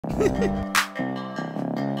So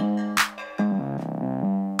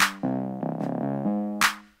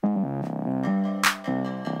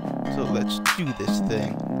let's do this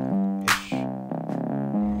thing. Ish.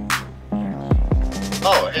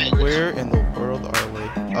 Oh, hey. Where in the world are we?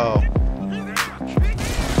 Oh.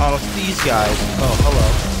 Oh, it's these guys. Oh, hello.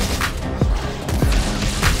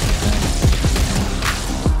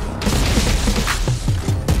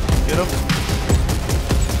 Get him.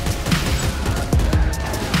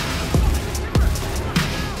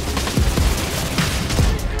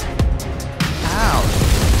 Ow.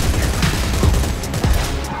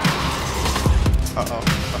 Uh-oh.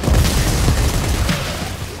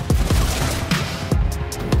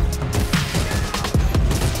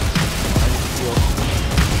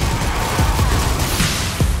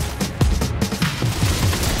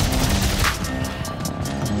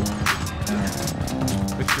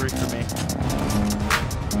 Victory for me.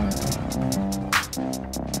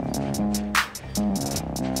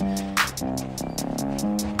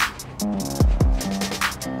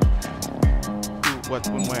 Ooh, what?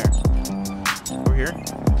 When? Where? We're here?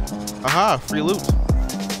 Aha! Free loot!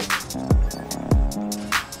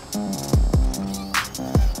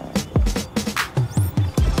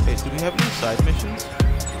 Hey, do we have any side missions?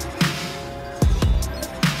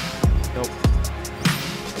 Nope.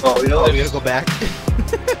 Oh, we know. Oh, we gotta go back?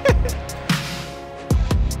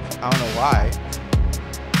 I don't know why.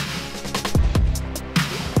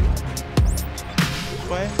 This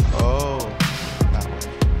way? Oh. That way.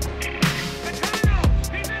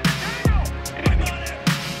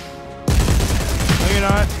 No, you're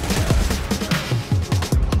not.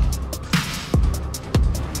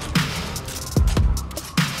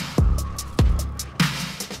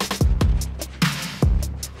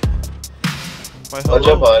 Why, I'll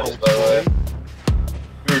jump hello, on this, by the way.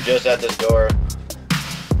 We were just at this door.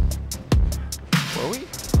 Were we?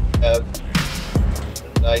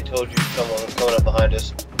 I told you someone coming up behind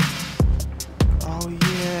us. Oh,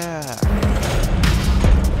 yeah.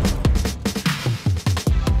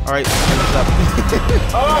 Alright, what's up?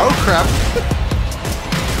 Oh, crap.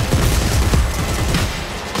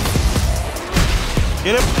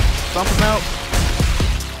 Get him. Stomp him out.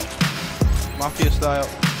 Mafia style.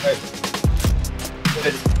 Alright.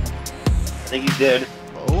 Good. I think he's dead.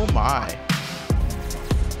 Oh, my.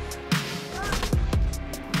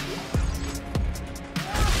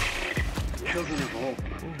 Children of all,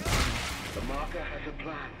 the marker has a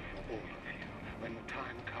plan for all of you. When the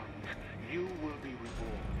time comes, you will be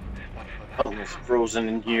reborn. But for that, Almost frozen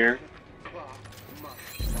in here. Clark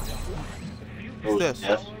must die. What's this?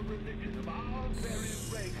 Yes.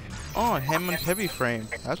 Oh, Hammond heavy frame.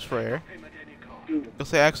 That's rare.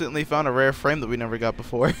 Guess I accidentally found a rare frame that we never got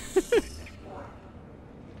before.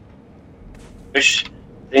 Wish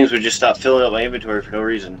things would just stop filling up my inventory for no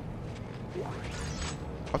reason.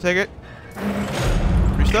 I'll take it.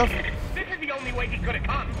 Free stuff. This is the only way he could have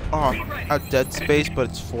come. Oh, a Dead Space, but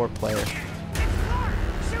it's 4-player. Shoot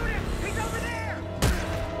him! He's over there!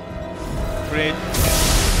 Grenade.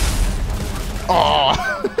 Oh.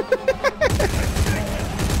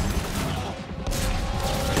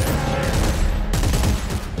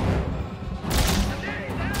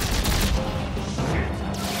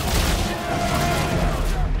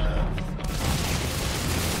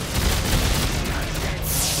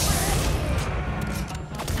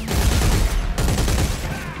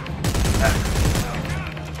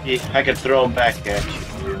 I could throw him back at you.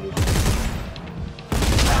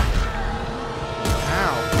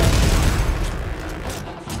 Ow.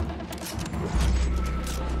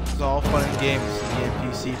 It's all fun and games. The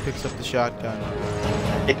NPC picks up the shotgun.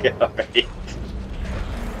 Yeah, right.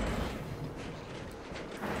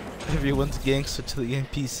 Everyone's gangster to the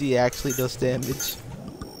NPC actually does damage.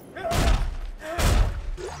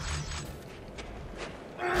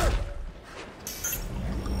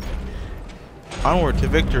 Onward to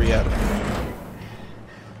victory, Adam.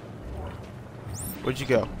 Where'd you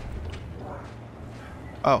go?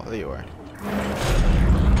 Oh, there you are.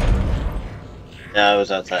 No, I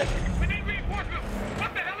was outside.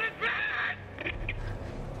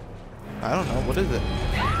 I don't know. What is it?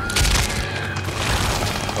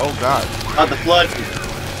 Oh, God. Oh, the flood!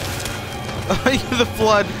 The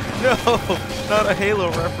flood. No, not a Halo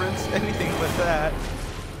reference. Anything but that.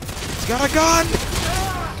 It's got a gun!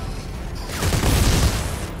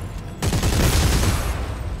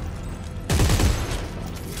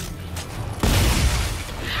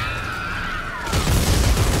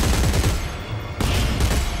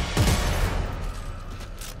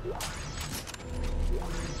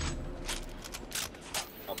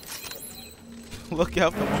 Look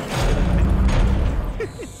out for one.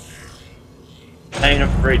 I ain't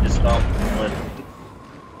afraid to stomp one.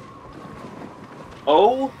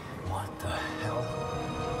 Oh? What the hell?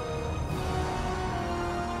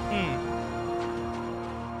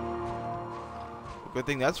 Good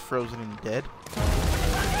thing that's frozen and dead.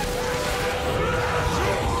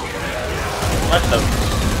 What the?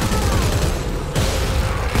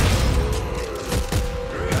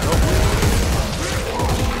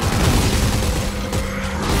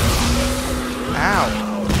 Ow!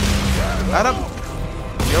 Got him!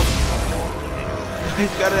 Yep.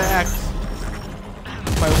 He's got an axe.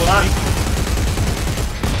 My one.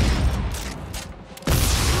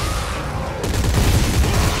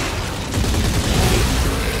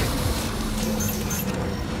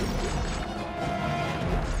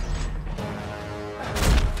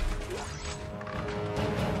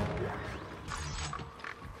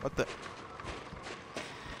 What the?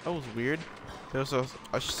 That was weird. There was a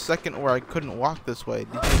second where I couldn't walk this way.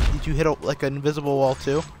 Did you hit like an invisible wall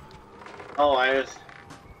too? Oh, I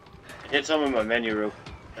hit some of my menu rope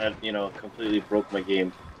that, you know, completely broke my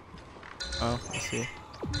game. Oh, I see.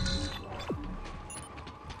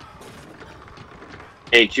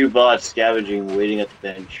 Hey, 2 bots scavenging, waiting at the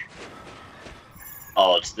bench.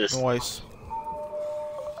 Oh, it's this. Nice.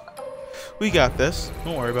 We got this.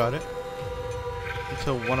 Don't worry about it.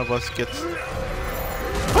 Until one of us gets. So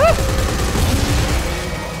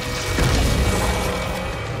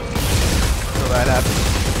that happens.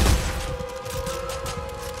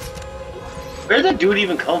 Where did that dude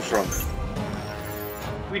even come from?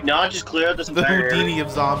 Did we not just clear out this The entire Houdini area?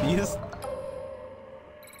 of zombies.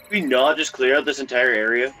 Did we not just clear out this entire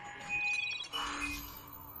area?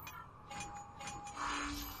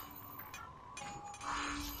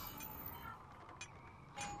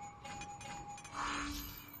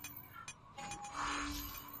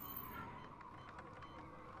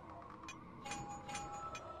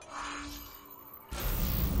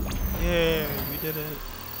 Yeah, we did it.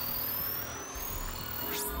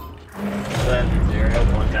 Then this area,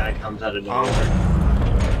 one guy comes out of nowhere.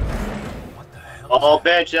 What the hell? Oh,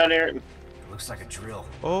 bench down here. It looks like a drill.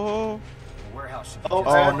 Oh. The warehouse should be Oh,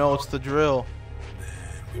 just- Oh no, it's the drill.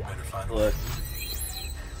 We better find a Look.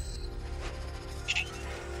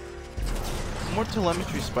 More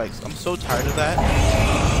telemetry spikes. I'm so tired of that.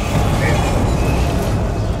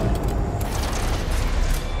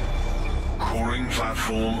 Coring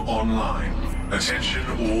platform online. Attention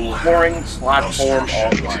all Coring hands. platform Our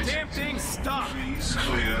starship online. is Damn thing, stop! Please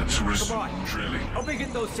clear to resume drilling. Help me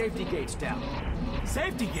get those safety gates down.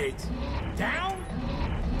 Safety gates? Down?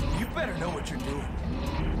 You better know what you're doing.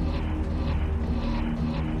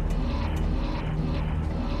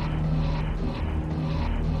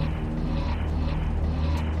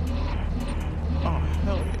 Oh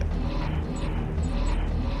hell yeah.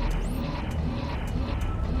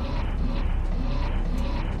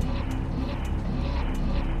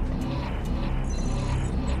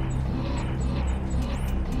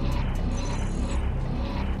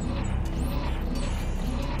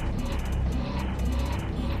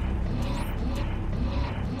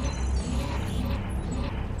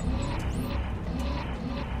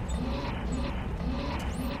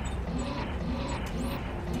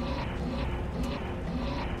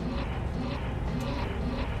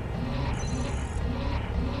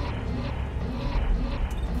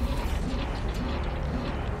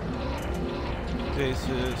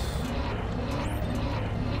 Bases.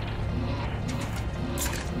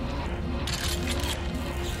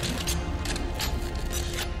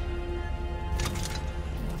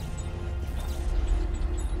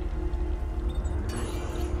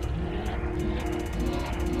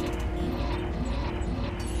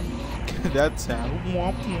 That sound.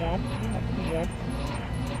 Womp, womp, womp, womp.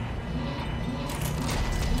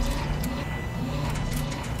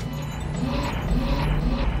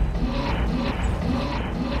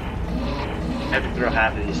 I have to throw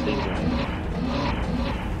half of these things away.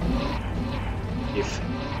 If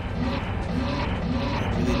I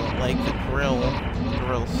really don't like the drill. The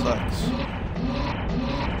drill sucks.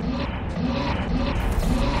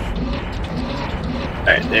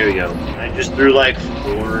 Alright, there we go. I just threw like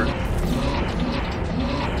 4.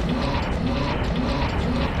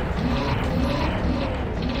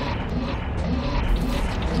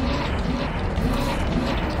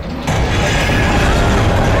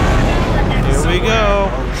 Here we go.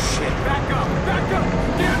 Oh shit! Back up! Back up!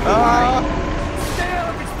 Get Ah! Stay out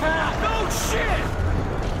of its path! Oh shit!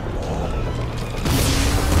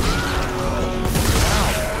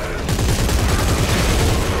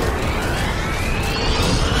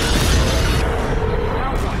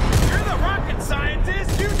 Now, right.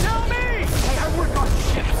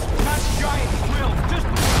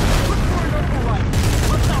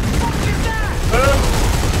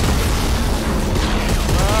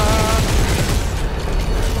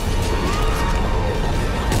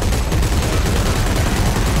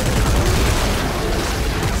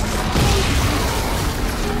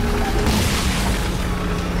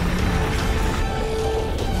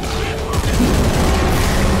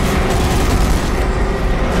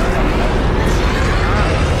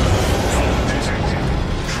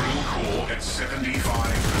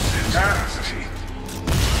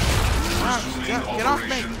 Resuming Get off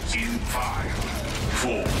me. operation in 5,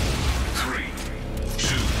 4, 3,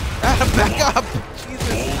 2. Back up!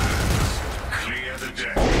 Jesus. All hands, clear the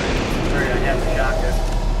deck. Sorry, I have the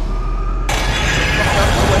shotgun.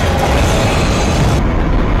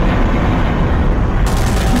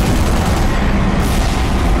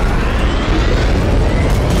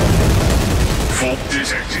 Fault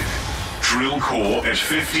detected. Drill core at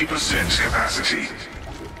 50% capacity.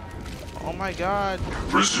 Oh my god.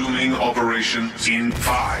 Resuming operation in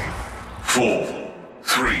 5, 4,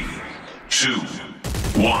 3, 2,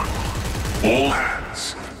 1. All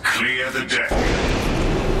hands, clear the deck.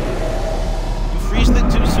 You freezed it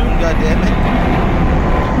too soon, goddammit.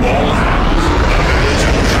 All hands,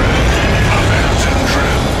 abandon drill. Abandon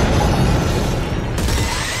drill.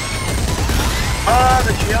 Ah,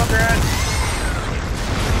 the children!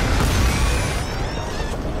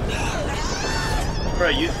 Bro,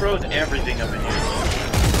 you froze everything up in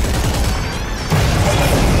here.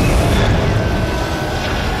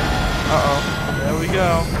 Uh-oh. There we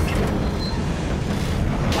go.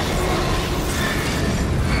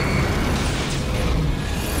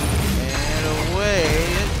 And away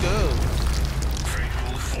it goes.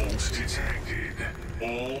 Fatal fault detected.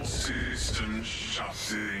 All systems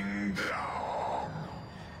shutting down.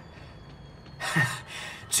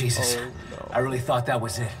 Jesus. Oh, no. I really thought that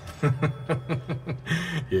was it.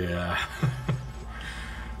 Yeah.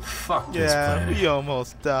 Fuck this Yeah, planet. we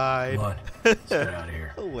almost died. Come on, let's get out of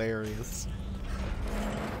here. Hilarious.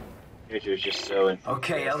 It was just so in.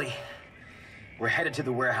 Okay, Ellie. We're headed to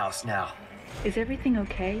the warehouse now. Is everything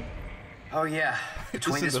okay? Oh yeah.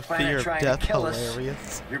 Between Isn't this the fear planet of trying death to kill us,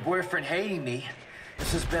 hilarious? your boyfriend hating me,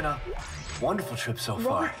 this has been a wonderful trip so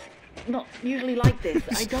far. Robert's not usually like this.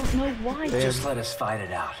 I don't know why. Just let us fight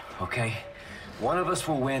it out, okay? One of us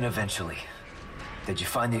will win eventually. Did you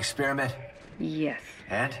find the experiment? Yes.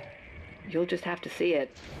 And? You'll just have to see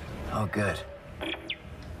it. Oh, good.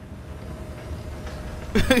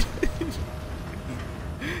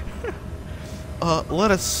 Let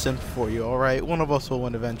us simp for you, alright? One of us will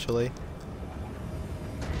win eventually.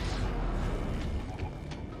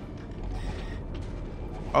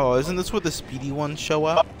 Oh, isn't this where the speedy ones show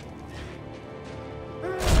up?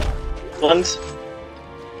 Ones?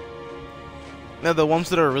 No, the ones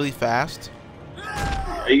that are really fast.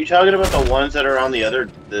 Are you talking about the ones that are on the other,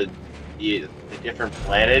 the different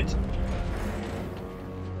planets?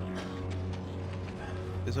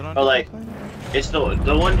 Is it on? Oh, like, different planet? it's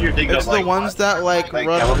the ones you're thinking It's of, the like, ones that like run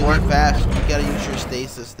teleport? really fast. You gotta use your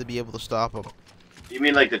stasis to be able to stop them. You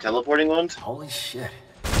mean like the teleporting ones? Holy shit.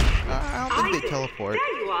 I don't think they teleport.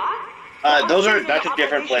 There you are. That's a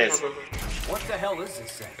different place. What the hell is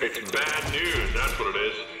this thing? It's bad news, that's what it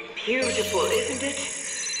is. Beautiful, isn't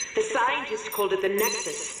it? The scientists called it the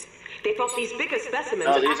Nexus. They thought these bigger specimens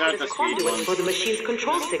No, these aren't acted as the speed conduits ones. for the machine's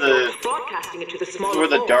control This is signal, the- broadcasting it to the smaller Where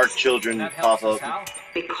the holes. dark children That pop helps us up. out?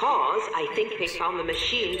 Because I think they found the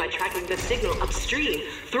machine by tracking the signal upstream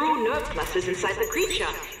through nerve clusters inside the creature.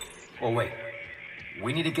 Oh, wait.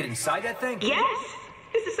 We need to get inside that thing? Yes!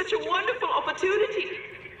 This is such a wonderful opportunity.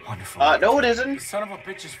 Wonderful. No, it The isn't. son of a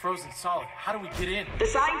bitch is frozen solid. How do we get in? The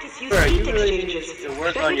scientists use Bro, you heat really exchanges. need to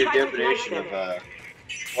work Let on me your try to ignite definition them. of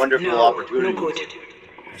wonderful No opportunity. good.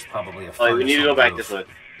 There's probably a Oh, we furnace need to on go the back roof. this way.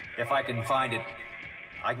 If I can find it,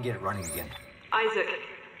 I can get it running again. Isaac,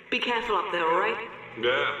 be careful up there, alright?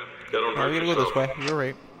 Yeah, don't Oh, hurt we gotta go this yourself. way. You're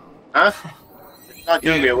right. Huh? It's not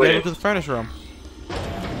giving me Yeah, a we gotta way. go to the furnace room.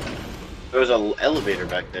 There was an elevator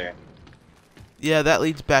back there. Yeah, that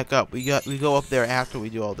leads back up. We go up there after we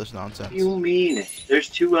do all this What nonsense. do you mean? There's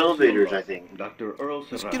 2 elevators, I think. Dr. Earl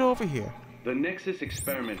Let's Serrano. get over here. The Nexus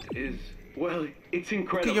experiment is, well, it's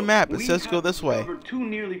incredible. your map. It We says have go this way. discovered 2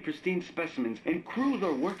 nearly pristine specimens, and crews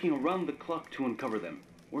are working around the clock to uncover them.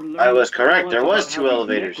 We're learning I was correct. so There much was about 2 how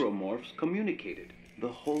these elevators. necromorphs communicated. The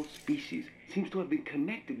whole species seems to have been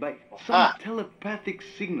connected by some Ah. telepathic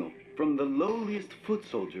signal from the lowliest foot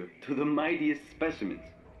soldier to the mightiest specimens.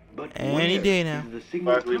 But Any where day now. is the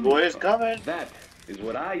signal Barkley coming boy is from? coming. That is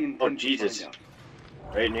what I intend Oh, to Jesus. find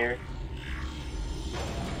out. Right in here.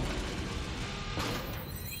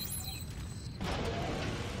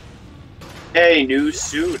 Hey, new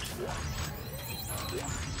suit.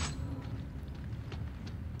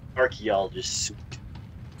 Archaeologist suit.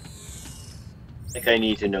 I think I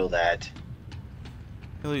need to know that.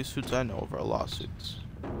 The only suits I know of are lawsuits.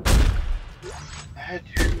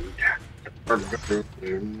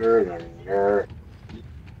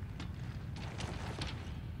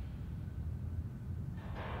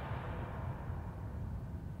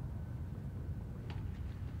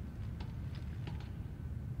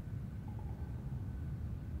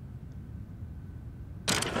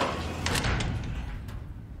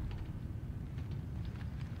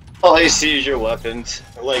 All I see is your weapons,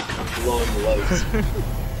 like glowing lights.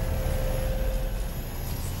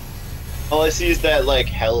 All I see is that like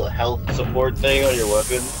health support thing on your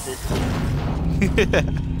weapon.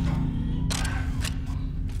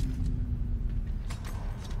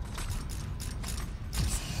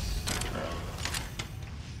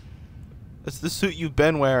 It's the suit you've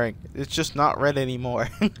been wearing. It's just not red anymore.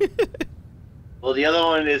 Well, the other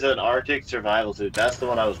one is an Arctic survival suit. That's the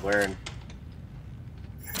one I was wearing.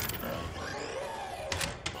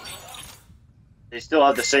 They still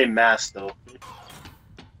have the same mask, though.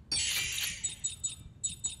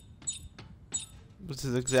 This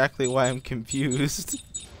is exactly why I'm confused.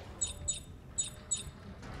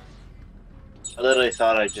 I literally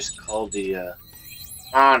thought I just called the,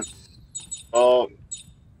 on. Oh.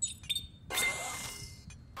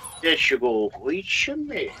 There you go. Reach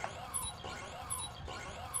me.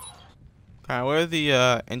 Can I wear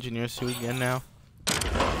the engineer suit again now?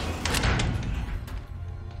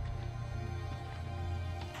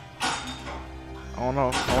 I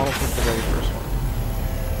wanna pick the very first one.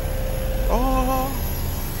 Oh!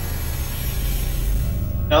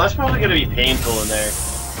 No, that's probably gonna be painful in there.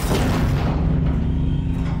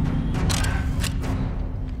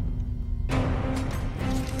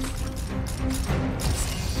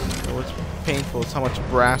 So what's painful? It's how much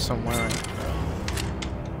brass I'm wearing.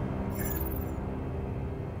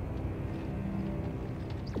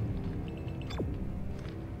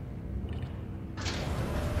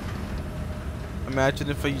 Imagine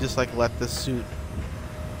if you just like let this suit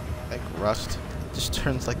like rust. It just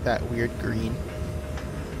turns like that weird green.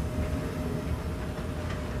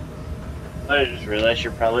 I just realized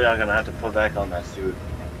you're probably not gonna have to put back on that suit.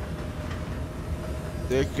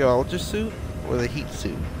 The Ultra suit or the heat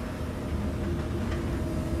suit?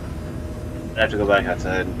 I have to go back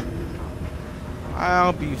outside.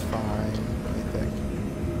 I'll be fine, I think.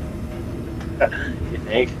 You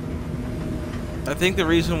think? I think the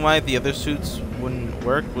reason why the other suits wouldn't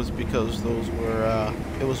work was because those were,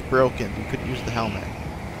 it was broken. You couldn't use the helmet.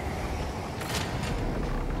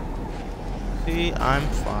 See, I'm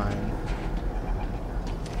fine.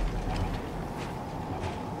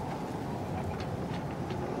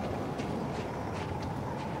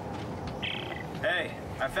 Hey,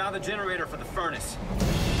 I found the generator for the furnace.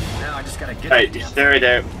 Now I just gotta get Alright, just stay right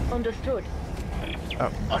there. Understood.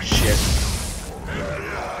 Oh shit.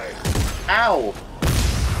 Ow!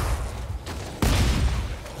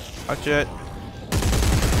 Watch it.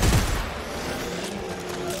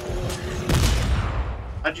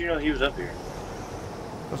 How'd you know he was up here?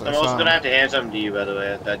 'Cause I I'm saw also him. gonna have to hand something to you, by the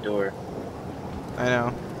way, at that door. I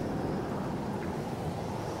know.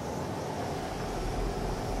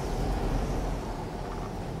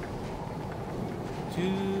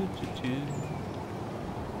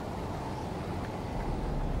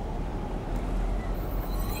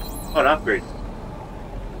 Oh, an upgrade.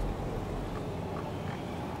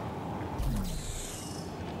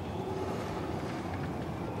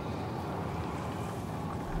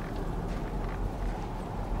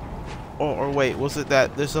 Oh, or wait, was it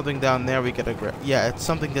that there's something down there we gotta grab? Yeah, it's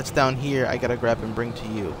something that's down here I gotta grab and bring to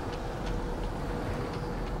you.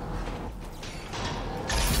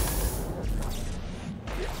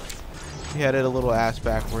 He had it a little ass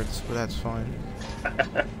backwards, but that's fine.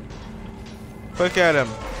 Look at him.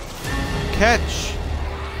 Catch!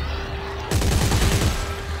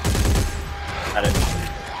 Got it.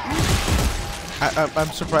 I'm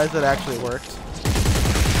surprised that actually worked.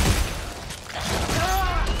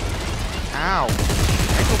 Ow!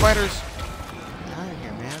 Ankle biters! Get out of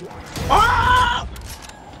here, man. Ah!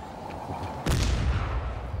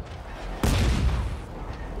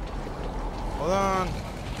 Hold on.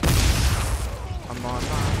 I'm on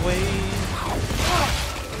my way.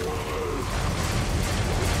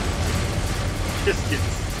 Just get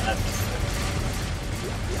slapped.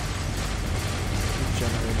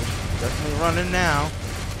 Generator. Definitely running now.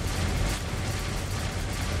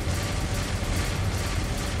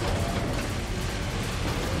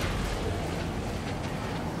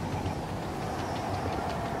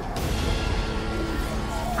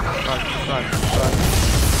 Run.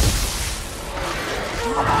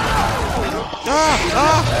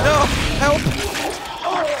 No! Help!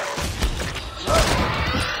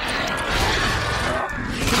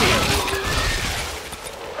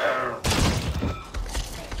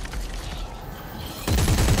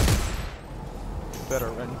 Better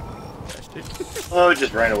run. Oh, it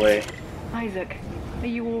just ran away. Isaac, are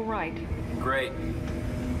you all right? Great.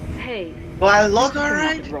 Hey. Well, I look what's the matter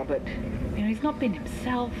alright. with Robert. You know, he's not been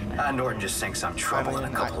himself. Norton just thinks I'm trouble in a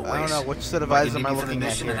couple of I ways. don't know which set of But eyes you am need I me for the looking at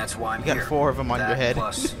mission, here. and that's why I'm You got here. 4 of them on your That head.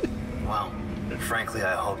 Plus, well, And frankly,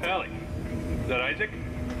 I hope... Allie, is that Isaac?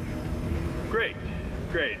 Great,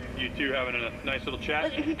 great. You two having a nice little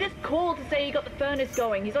chat? He just called to say he got the furnace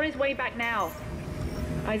going. He's on his way back now.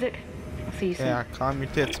 Isaac, I'll see you soon. Yeah, calm your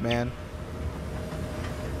tits, man.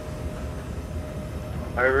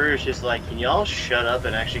 Harvard is just like, can y'all shut up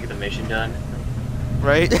and actually get the mission done?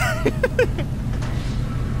 Right?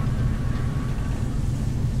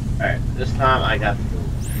 Alright, this time I got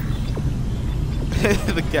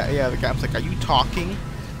the guy's like, are you talking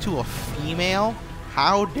to a female?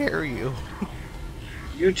 How dare you?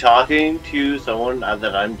 you talking to someone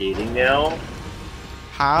that I'm dating now?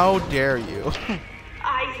 How dare you?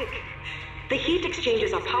 Isaac, the heat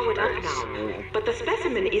exchangers are powered up now, but the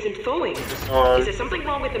specimen isn't thawing. Is there something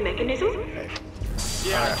wrong with the mechanism?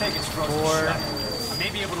 Yeah, I think it's frozen shut. I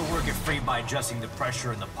may be able to work it free by adjusting the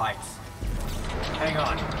pressure in the pipes. Hang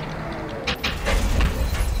on.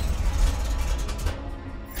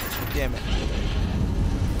 Damn it.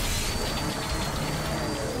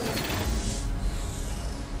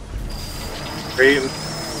 Great.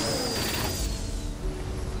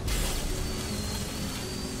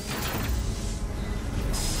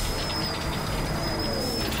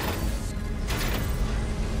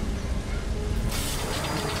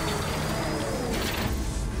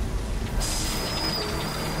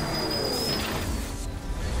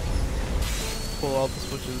 Pull all the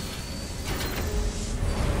switches.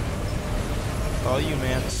 All you,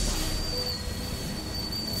 man.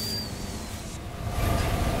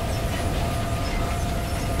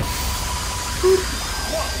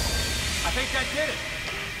 I think that did it.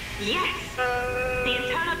 Yes! The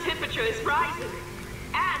internal temperature is rising.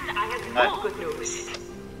 And I have more good news.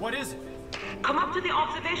 What is it? Come up to the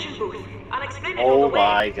observation booth. I'll explain it all the Oh way.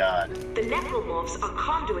 my god. The necromorphs are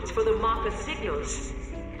conduits for the marker signals.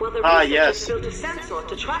 Well, the Yes. built a sensor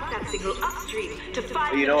to track that signal upstream to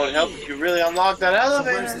find You the know what helps machine. if you really unlock that Where's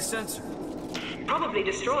elevator? the sensor? Probably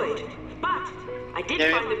destroyed. But I did Damn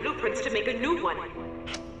it. find the blueprints to make a new one.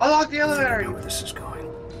 Unlock the I know elevator! where this is going.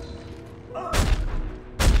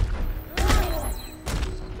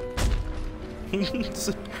 Trying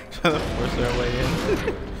to force our way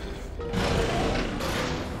in.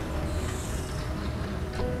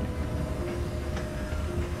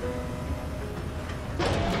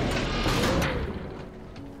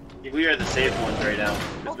 We are the safe ones right now.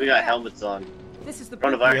 'Cause we got helmets on. This is the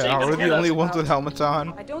Coronavirus Yeah, ain't we're gonna the get only us. ones with helmets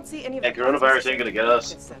on. I don't see any of Yeah, the coronavirus ain't gonna get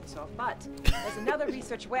us. sensor, but there's another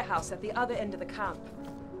research warehouse at the other end of the camp.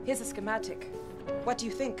 Here's a schematic. What do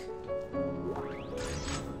you think? I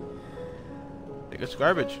think it's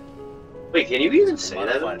garbage. Wait, can you even say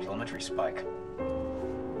that? Modified telemetry spike.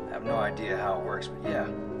 I have no idea how it works, but yeah.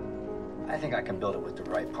 I think I can build it with the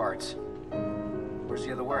right parts. Where's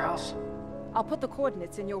the other warehouse? I'll put the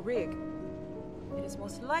coordinates in your rig. It is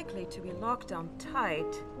most likely to be locked down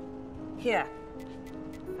tight. Here.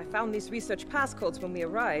 I found these research passcodes when we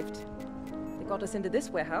arrived. They got us into this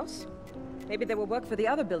warehouse. Maybe they will work for the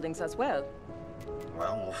other buildings as well.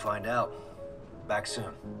 Well, we'll find out. Back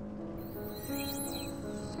soon.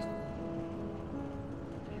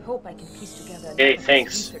 I hope I can piece together. Hey, enough of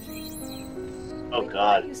thanks. this research. Oh Wait, why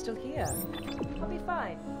god. are you still here? I'll be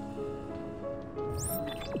fine.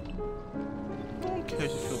 Who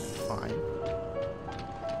cares if you'll be fine?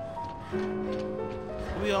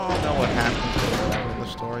 We all know what happened in the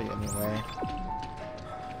story anyway.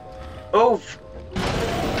 Oh!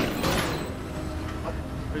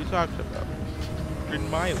 What are you talking about? You're in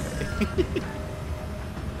my way.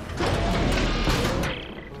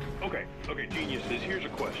 Okay, geniuses, here's a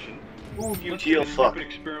question. Ooh, you Let's deal say the fuck. stupid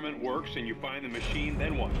experiment works and you find the machine,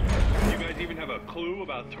 then what? You guys even have a clue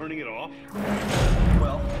about turning it off?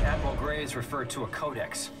 Well, Admiral Graves referred to a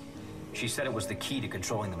codex. She said it was the key to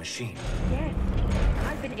controlling the machine. Yes.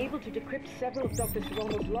 I've been able to decrypt several of Dr.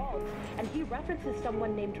 Serrano's logs, and he references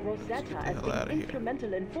someone named Rosetta as being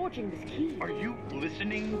instrumental in forging this key. Are you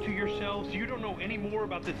listening to yourselves? You don't know any more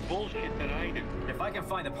about this bullshit than I do. If I can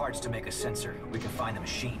find the parts to make a sensor, we can find the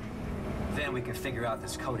machine. Then we can figure out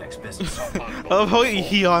this codex business. I love how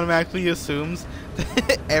he automatically assumes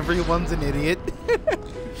that everyone's an idiot.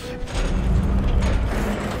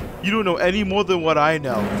 You don't know any more than what I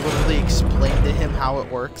know. Literally explain to him how it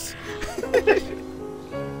works.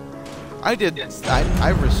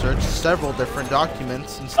 I researched several different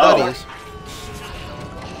documents and studies.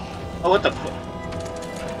 Oh, what the fuck?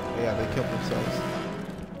 Yeah, they killed themselves.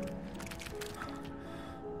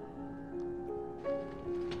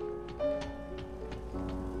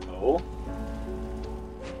 Oh?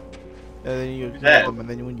 And then you ignore them, and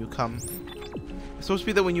then when you come, it's supposed to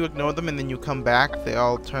be that when you ignore them and then you come back, they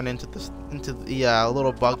all turn into the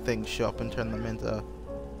little bug things show up and turn them into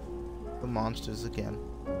the monsters again.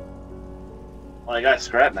 Well, I got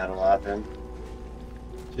scrap metal off him.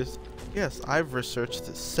 Yes, I've researched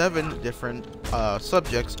 7 different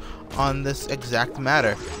subjects on this exact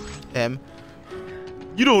matter.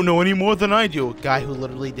 You don't know any more than I do. A guy who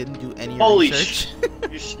literally didn't do any research.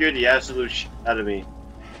 You scared the absolute shit out of me.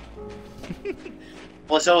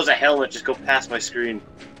 Plus, that was a helmet just go past my screen.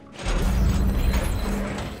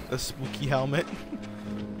 A spooky helmet.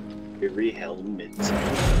 Every helmet.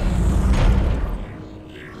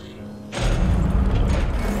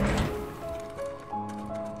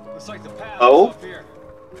 Looks like the path Oh? up here.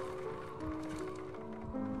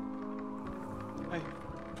 Hey.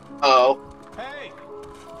 Oh. Hey!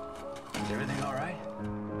 Is everything all right?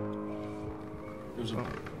 There's a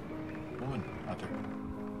woman out there.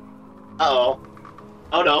 Uh-oh.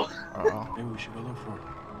 Oh no. Uh-oh. Maybe we should go look for her.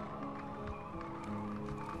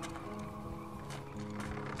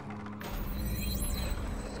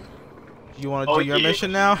 You want to do your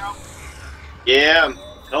mission now? Yeah.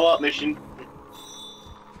 Co-op mission.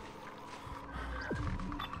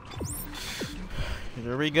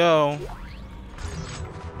 Here we go.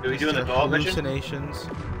 Are we doing the co-op mission? Hallucinations.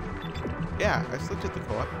 Yeah, I slipped at the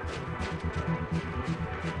co-op.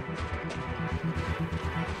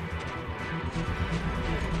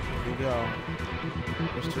 Here we go.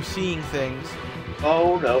 Mr. Seeing Things.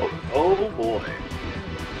 Oh no. Oh boy.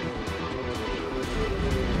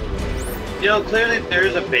 You know, clearly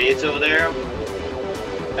there's a base over there.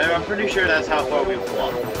 And I'm pretty sure that's how far we've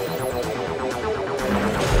walked.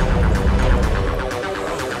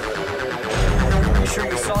 You sure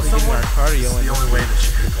you saw someone? Our cardio It's the only way that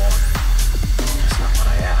she could have gone. That's not what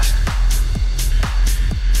I asked.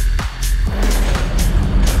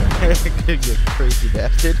 You crazy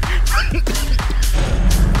bastard.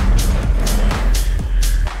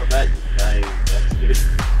 That's good.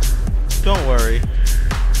 Don't worry.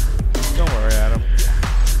 Don't worry, Adam.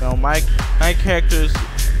 No, my character's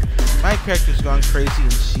gone crazy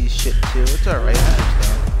and sees shit too. It's alright, I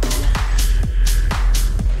understand.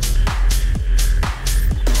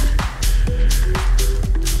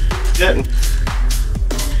 Good.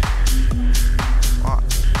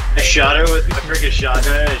 I shot her with a freaking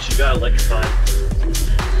shotgun and she got electrified.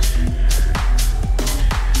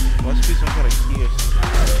 Must be some kind of key or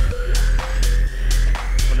something.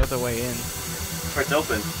 Another way in. Or it's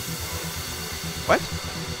open. What?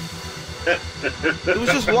 It was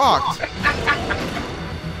just locked.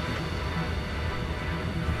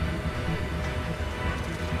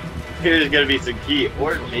 Here's gonna be some key,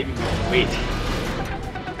 or maybe wait.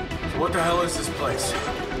 So what the hell is this place?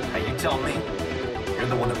 Hey, you tell me. You're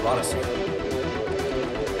the one that brought us here.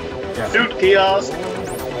 Yeah. Suit kiosk. I'm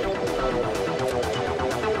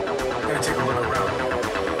gonna take a look around.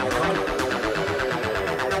 You coming?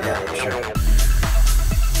 Yeah, sure.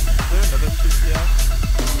 Is there another suit kiosk?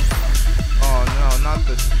 Oh no, not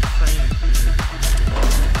the train.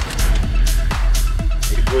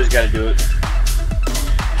 You boys gotta do it.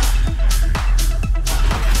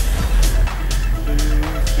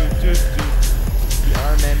 The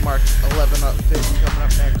Iron Man Mark 11 outfit coming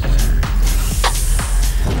up next.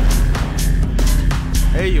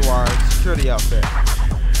 There you are, security outfit.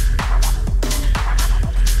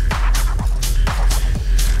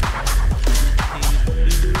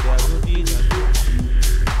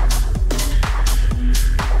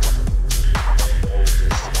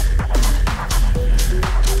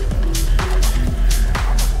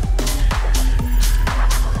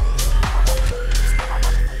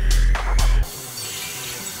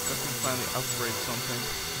 Upgrade something.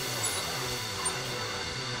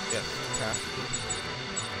 Yes, capacity.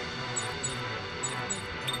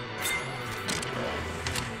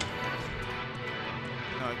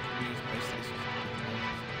 Now I can use my stasis.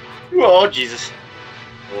 Oh, Jesus.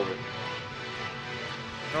 Over.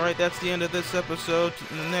 Alright, that's the end of this episode.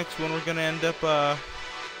 In the next one, we're gonna end up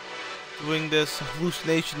doing this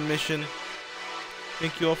hallucination mission.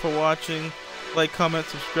 Thank you all for watching. Like, comment,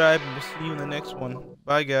 subscribe, and we'll see you in the next one.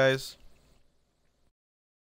 Bye, guys.